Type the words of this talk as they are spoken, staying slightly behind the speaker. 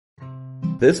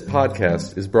This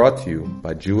podcast is brought to you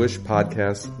by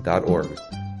JewishPodcasts.org.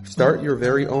 Start your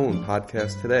very own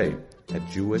podcast today at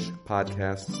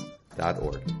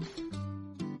JewishPodcasts.org.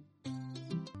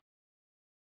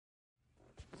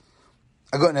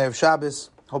 A good night of Shabbos.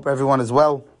 Hope everyone is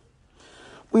well.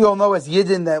 We all know as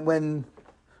Yidden that when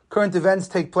current events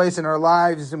take place in our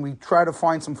lives and we try to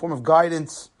find some form of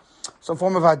guidance, some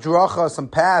form of hadracha, some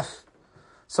path,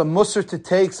 some musar to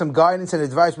take, some guidance and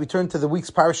advice, we turn to the week's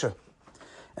Parsha.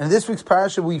 And in this week's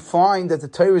Parsha, we find that the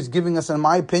Torah is giving us, in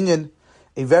my opinion,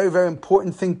 a very, very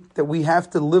important thing that we have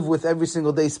to live with every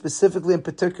single day, specifically and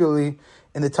particularly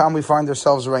in the time we find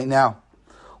ourselves right now.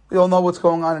 We all know what's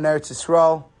going on in Eretz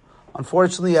Yisrael.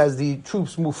 Unfortunately, as the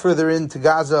troops move further into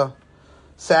Gaza,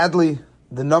 sadly,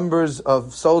 the numbers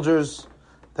of soldiers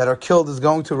that are killed is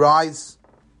going to rise.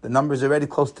 The number is already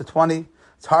close to 20.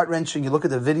 It's heart-wrenching. You look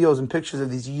at the videos and pictures of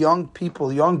these young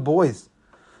people, young boys,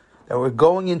 that were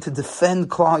going in to defend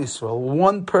Klal Yisrael.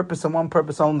 One purpose and one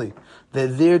purpose only. They're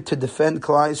there to defend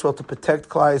Klal Yisrael, to protect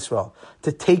Klal Yisrael,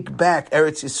 to take back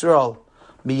Eretz Yisrael,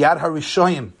 miyad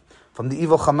harishoyim, from the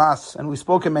evil Hamas. And we've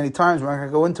spoken many times, we're not going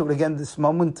to go into it again this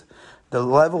moment, the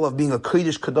level of being a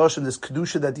Kodesh Kadosh and this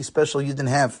Kedusha that these special Yidden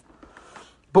have.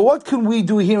 But what can we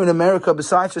do here in America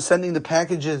besides for sending the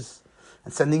packages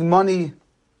and sending money?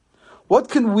 What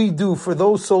can we do for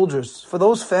those soldiers, for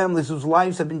those families whose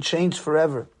lives have been changed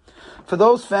forever? For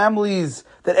those families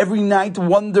that every night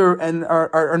wonder and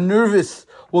are nervous,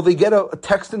 will they get a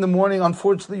text in the morning,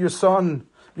 unfortunately your son,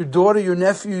 your daughter, your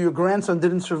nephew, your grandson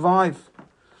didn't survive?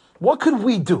 What could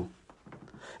we do?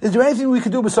 Is there anything we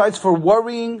could do besides for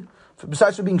worrying,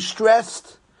 besides for being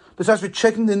stressed, besides for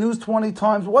checking the news 20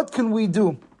 times? What can we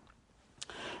do?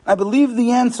 I believe the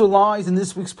answer lies in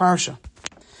this week's Parsha.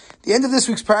 The end of this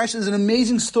week's Parsha is an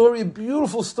amazing story, a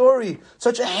beautiful story,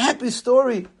 such a happy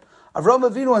story. Avraham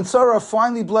Avinu and Sarah are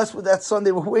finally blessed with that son.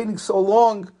 They were waiting so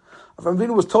long. Avraham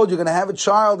Avinu was told, you're going to have a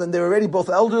child, and they're already both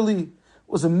elderly. It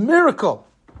was a miracle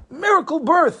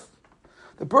birth.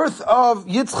 The birth of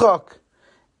Yitzchak.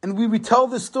 And we retell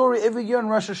this story every year in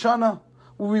Rosh Hashanah.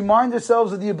 We remind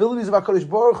ourselves of the abilities of HaKadosh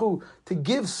Baruch Hu to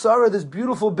give Sarah this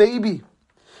beautiful baby.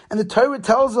 And the Torah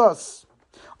tells us,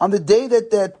 on the day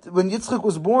that when Yitzchak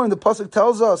was born, the Pasuk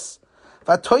tells us,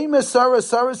 Vatoyme Sarah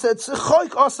said, Tzechoik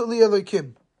asali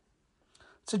Elokim.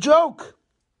 It's a joke.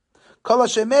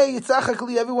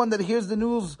 Everyone that hears the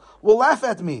news will laugh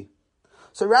at me.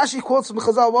 So Rashi quotes from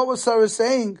Chazal, what was Sarah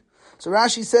saying? So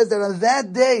Rashi says that on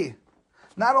that day,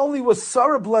 not only was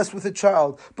Sarah blessed with a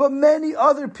child, but many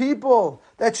other people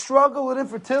that struggle with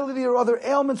infertility or other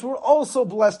ailments were also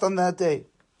blessed on that day.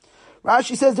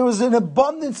 Rashi says there was an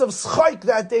abundance of schaik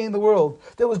that day in the world.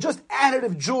 There was just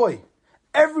additive joy.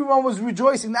 Everyone was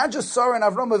rejoicing, not just Sarah and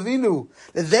Avraham Avinu,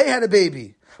 that they had a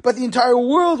baby, but the entire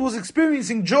world was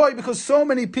experiencing joy because so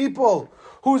many people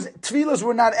whose tefillas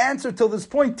were not answered till this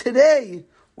point today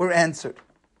were answered.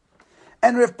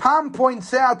 And Rav Pam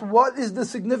points out, what is the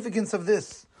significance of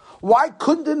this? Why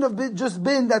couldn't it have just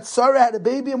been that Sarah had a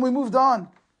baby and we moved on?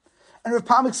 And Rav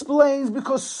Pam explains,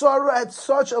 because Sarah had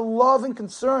such a love and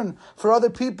concern for other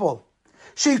people.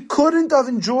 She couldn't have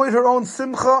enjoyed her own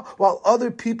simcha while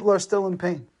other people are still in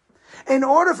pain. In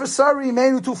order for Sarah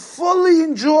Imenu to fully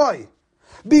enjoy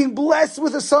being blessed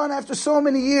with a son after so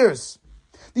many years,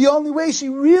 the only way she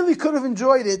really could have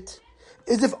enjoyed it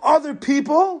is if other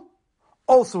people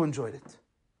also enjoyed it.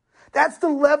 That's the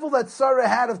level that Sarah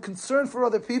had of concern for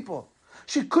other people.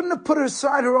 She couldn't have put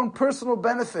aside her own personal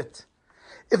benefit,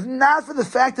 if not for the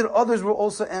fact that others were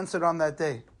also answered on that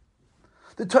day.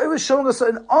 The Torah is showing us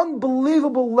an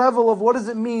unbelievable level of what does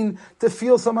it mean to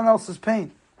feel someone else's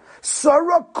pain.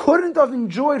 Sarah couldn't have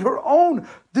enjoyed her own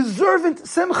deserving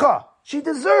simcha. She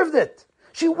deserved it.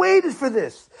 She waited for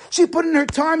this. She put in her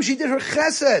time. She did her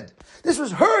chesed. This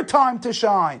was her time to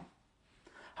shine.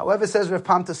 However, says Rav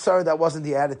Pam to Sarah, that wasn't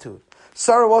the attitude.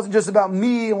 Sarah wasn't just about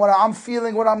me and what I'm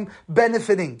feeling, what I'm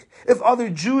benefiting. If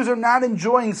other Jews are not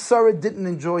enjoying, Sarah didn't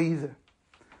enjoy either.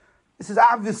 This is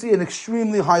obviously an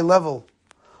extremely high level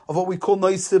of what we call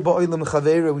noise ba'olam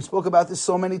chavera. We spoke about this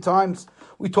so many times.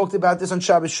 We talked about this on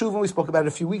Shabbos Shuvah. We spoke about it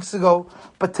a few weeks ago.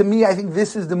 But to me, I think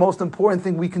this is the most important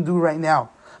thing we can do right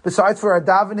now. Besides for our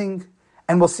davening,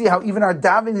 and we'll see how even our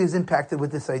davening is impacted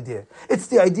with this idea. It's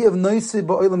the idea of noise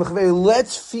ba'olam chavera.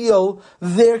 Let's feel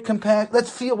their compassion. Let's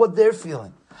feel what they're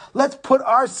feeling. Let's put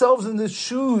ourselves in the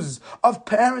shoes of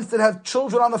parents that have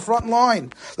children on the front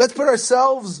line. Let's put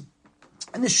ourselves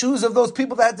in the shoes of those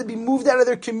people that had to be moved out of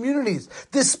their communities,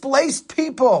 displaced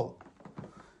people,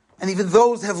 and even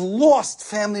those that have lost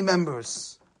family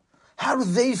members. How do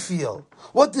they feel?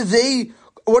 What are they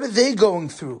going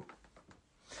through?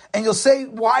 And you'll say,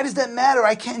 why does that matter?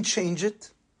 I can't change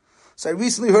it. So I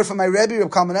recently heard from my Rebbe,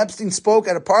 Reb Kalman Epstein, spoke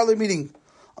at a parlor meeting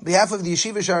on behalf of the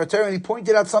Yeshiva Sha'ar Torah, and he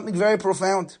pointed out something very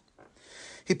profound.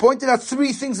 He pointed out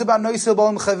 3 things about Noisel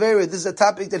Ba'olam Chavera. This is a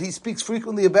topic that he speaks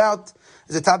frequently about.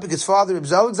 It's a topic his father, Reb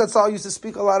Zelig Zatzal, used to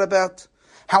speak a lot about.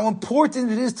 How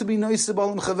important it is to be Noisel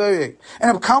Ba'olam Chavera.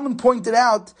 And Reb Kalman pointed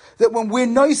out that when we're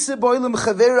Noisel Ba'olam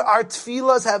Chavera, our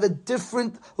tefillas have a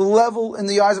different level in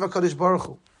the eyes of HaKadosh Baruch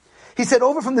Hu. He said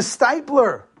over from the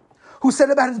Stipler, who said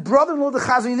about his brother-in-law, the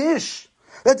Chazon Ish,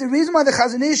 that the reason why the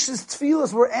Chazon Ish's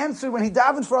tefillas were answered when he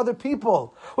davened for other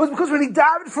people was because when he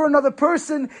davened for another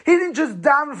person, he didn't just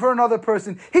daven for another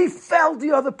person. He felt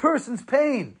the other person's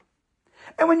pain.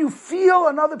 And when you feel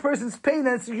another person's pain,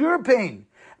 and it's your pain,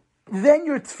 then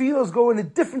your tefillas go in a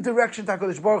different direction to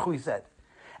HaKadosh Baruch Hu, he said.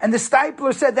 And the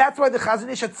Stipler said that's why the Chazon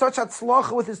Ish had such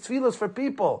hatzlacha with his tefillas for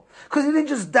people. Because he didn't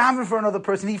just daven for another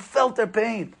person, he felt their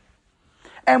pain.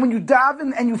 And when you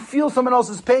daven and you feel someone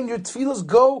else's pain, your tefillas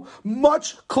go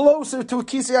much closer to a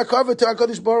kisei hakavod, to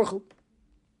HaKadosh Baruch Hu.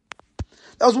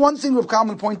 That was one thing Rav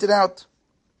Kalman pointed out.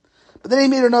 But then he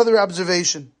made another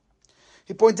observation.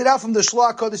 He pointed out from the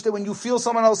Shloah HaKodesh that when you feel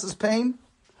someone else's pain,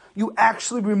 you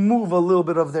actually remove a little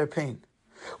bit of their pain.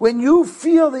 When you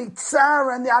feel the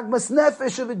tzara and the agmas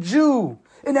nefesh of a Jew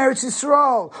in Eretz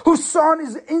Yisrael, whose son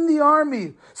is in the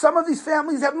army, some of these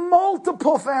families have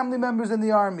multiple family members in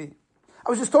the army. I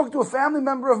was just talking to a family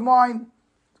member of mine,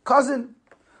 cousin,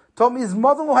 told me his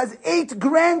mother-in-law has 8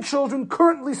 grandchildren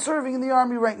currently serving in the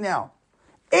army right now.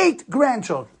 8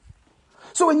 grandchildren.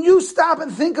 So when you stop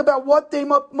and think about what they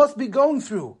must be going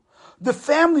through, the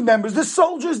family members, the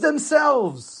soldiers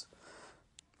themselves,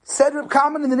 said Reb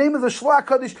Kalman in the name of the Shloah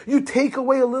HaKodesh, you take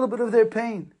away a little bit of their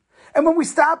pain. And when we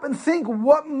stop and think,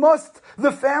 what must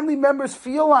the family members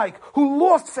feel like who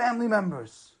lost family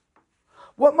members?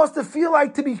 What must it feel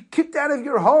like to be kicked out of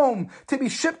your home, to be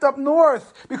shipped up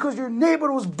north because your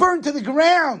neighbor was burned to the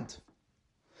ground?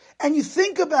 And you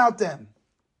think about them.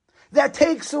 That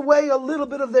takes away a little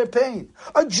bit of their pain.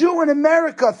 A Jew in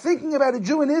America thinking about a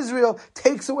Jew in Israel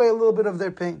takes away a little bit of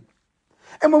their pain.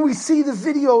 And when we see the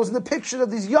videos and the pictures of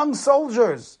these young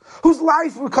soldiers whose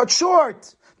life were cut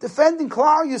short, defending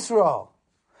Klal Yisrael,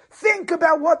 think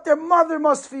about what their mother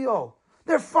must feel,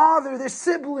 their father, their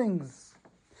siblings.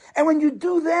 And when you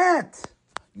do that,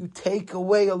 you take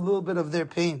away a little bit of their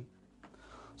pain.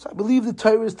 So I believe the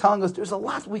Torah is telling us there's a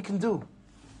lot we can do.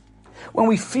 When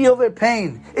we feel their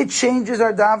pain, it changes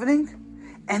our davening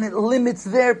and it limits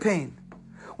their pain.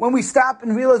 When we stop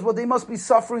and realize what they must be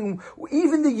suffering,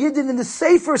 even the Yidden in the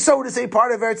safer, so to say,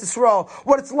 part of Eretz Yisrael,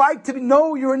 what it's like to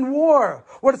know you're in war,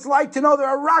 what it's like to know there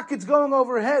are rockets going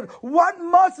overhead, what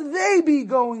must they be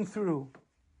going through?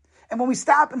 And when we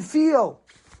stop and feel,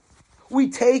 we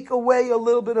take away a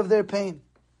little bit of their pain.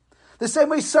 The same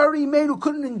way Sarah Imeinu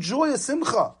couldn't enjoy a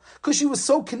simcha because she was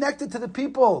so connected to the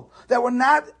people that were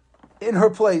not in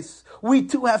her place. We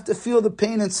too have to feel the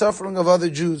pain and suffering of other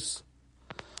Jews.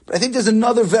 But I think there's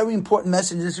another very important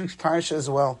message in this week's Parsha as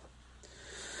well.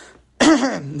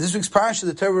 This week's Parsha,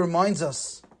 the Torah reminds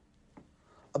us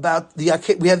about we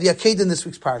have the Akedah in this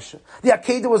week's Parsha. The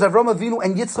Akedah was Avram Avinu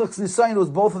and Yitzchak's Nisayon, it was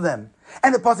both of them.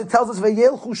 And the pasuk tells us,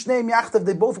 Vayelchu shneim yachtav,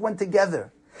 they both went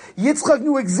together. Yitzchak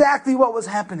knew exactly what was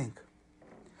happening.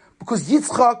 Because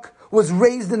Yitzchak was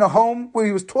raised in a home where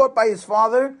he was taught by his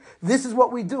father, this is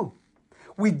what we do.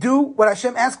 We do what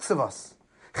Hashem asks of us.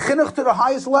 Chinuch to the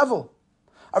highest level.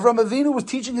 Avram Avinu was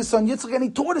teaching his son Yitzchak, and he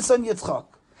taught his son Yitzchak.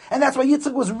 And that's why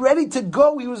Yitzchak was ready to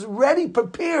go. He was ready,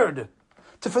 prepared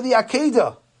for the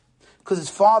Akedah. Because his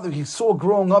father, he saw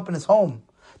growing up in his home.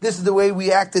 This is the way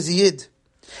we act as a Yid.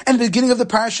 And at the beginning of the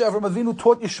parasha, Avram Avinu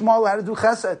taught Yishmael how to do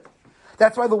chesed.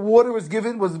 That's why the water was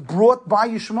brought by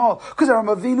Yishmael. Because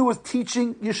Avram Avinu was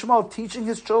teaching Yishmael, teaching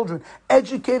his children,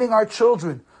 educating our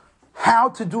children how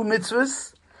to do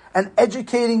mitzvahs, and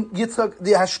educating Yitzchak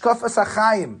the hashkafas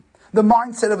hachayim, the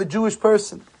mindset of a Jewish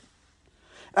person.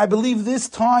 And I believe this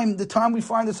time, the time we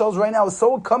find ourselves right now, is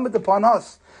so incumbent upon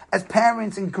us as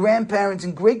parents and grandparents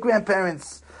and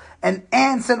great-grandparents and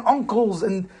aunts and uncles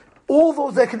and all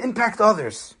those that can impact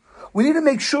others. We need to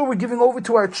make sure we're giving over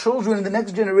to our children and the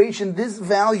next generation this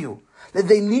value, that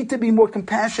they need to be more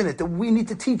compassionate, that we need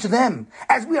to teach them,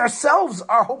 as we ourselves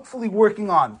are hopefully working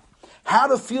on, how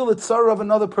to feel the tzara of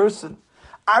another person.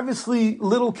 Obviously,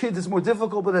 little kids is more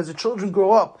difficult, but as the children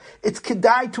grow up, it's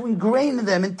kedai to ingrain in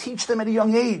them and teach them at a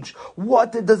young age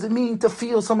what does it mean to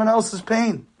feel someone else's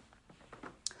pain.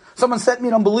 Someone sent me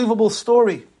an unbelievable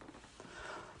story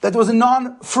that there was a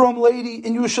non-frum lady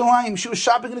in Yerushalayim. She was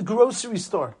shopping in a grocery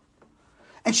store,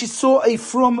 and she saw a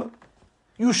frum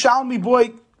Yerushalmi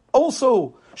boy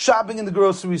also shopping in the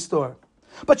grocery store.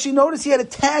 But she noticed he had a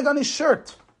tag on his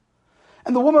shirt.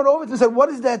 And the woman went over to him and said, what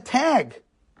is that tag?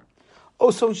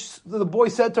 Oh, so the boy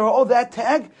said to her, oh, that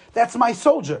tag? That's my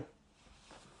soldier.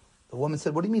 The woman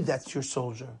said, what do you mean that's your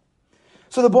soldier?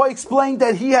 So the boy explained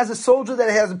that he has a soldier, that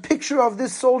has a picture of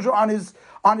this soldier on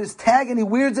his tag, and he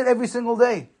wears it every single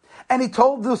day. And he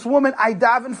told this woman, I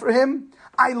daven for him,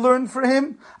 I learn for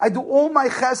him, I do all my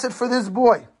chesed for this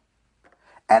boy.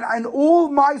 And all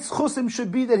my schusim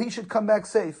should be that he should come back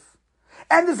safe.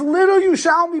 And this little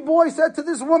Yerushalmi boy said to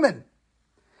this woman,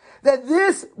 that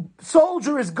this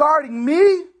soldier is guarding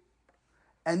me,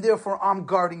 and therefore I'm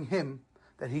guarding him,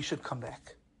 that he should come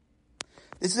back.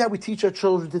 This is how we teach our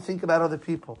children to think about other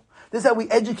people. This is how we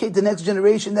educate the next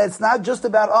generation, that it's not just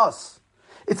about us.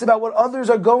 It's about what others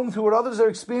are going through, what others are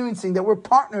experiencing, that we're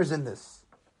partners in this.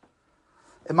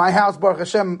 In my house, Baruch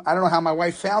Hashem, I don't know how my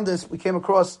wife found this, we came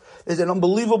across, there's an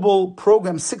unbelievable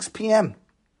program, 6 p.m.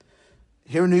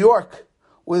 here in New York,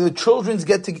 where the children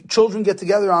get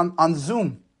together on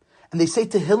Zoom. And they say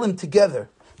Tehillim together.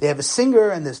 They have a singer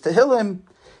and there's Tehillim.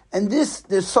 And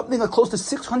there's something like close to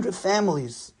 600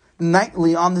 families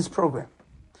nightly on this program.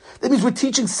 That means we're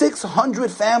teaching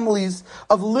 600 families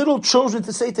of little children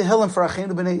to say Tehillim for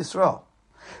Achenu B'nai Yisrael.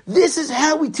 This is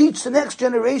how we teach the next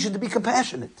generation to be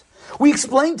compassionate. We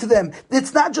explain to them,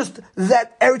 it's not just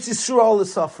that Eretz Yisrael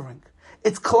is suffering.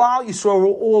 It's Klal Yisrael, we're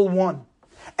all one.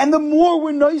 And the more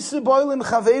we're Noiseh B'Olim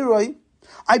Chaveiroi,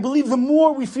 I believe the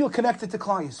more we feel connected to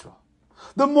Klal Yisrael.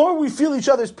 The more we feel each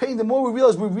other's pain, the more we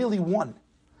realize we're really one.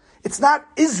 It's not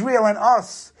Israel and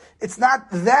us. It's not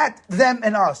that, them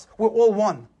and us. We're all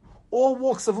one. All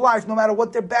walks of life, no matter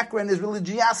what their background is,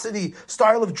 religiosity,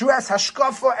 style of dress,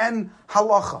 hashkafa, and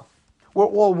halacha. We're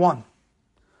all one.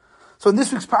 So in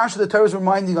this week's Parshas, the Torah is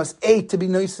reminding us, A, to be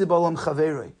Noiseh B'Olam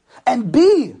Chaveiroi. And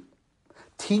B,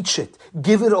 teach it,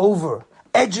 give it over,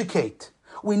 educate.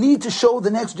 We need to show the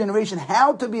next generation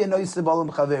how to be a Noiseh B'Olam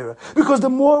Chaveiroi. Because the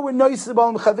more we're Noiseh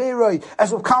B'Olam Chaveiroi,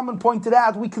 as Rav Kalman pointed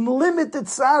out, we can limit the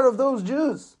tsar of those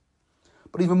Jews.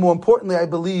 But even more importantly, I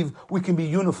believe we can be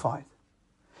unified.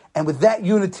 And with that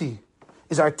unity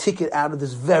is our ticket out of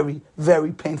this very,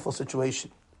 very painful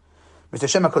situation. Mr.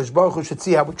 Hashem HaKadosh Baruch Hu should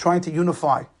see how we're trying to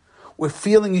unify. We're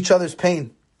feeling each other's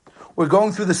pain. We're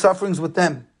going through the sufferings with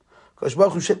them. HaKadosh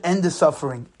Baruch Hu should end the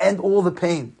suffering, end all the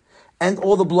pain, and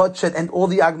all the bloodshed, and all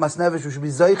the agmas nevesh. We should be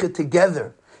zeiche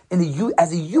together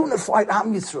as a unified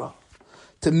Am Yisrael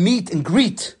to meet and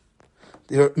greet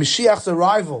the Mashiach's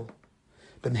arrival.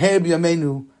 Ben Her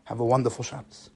B'Yameinu. Have a wonderful Shabbos.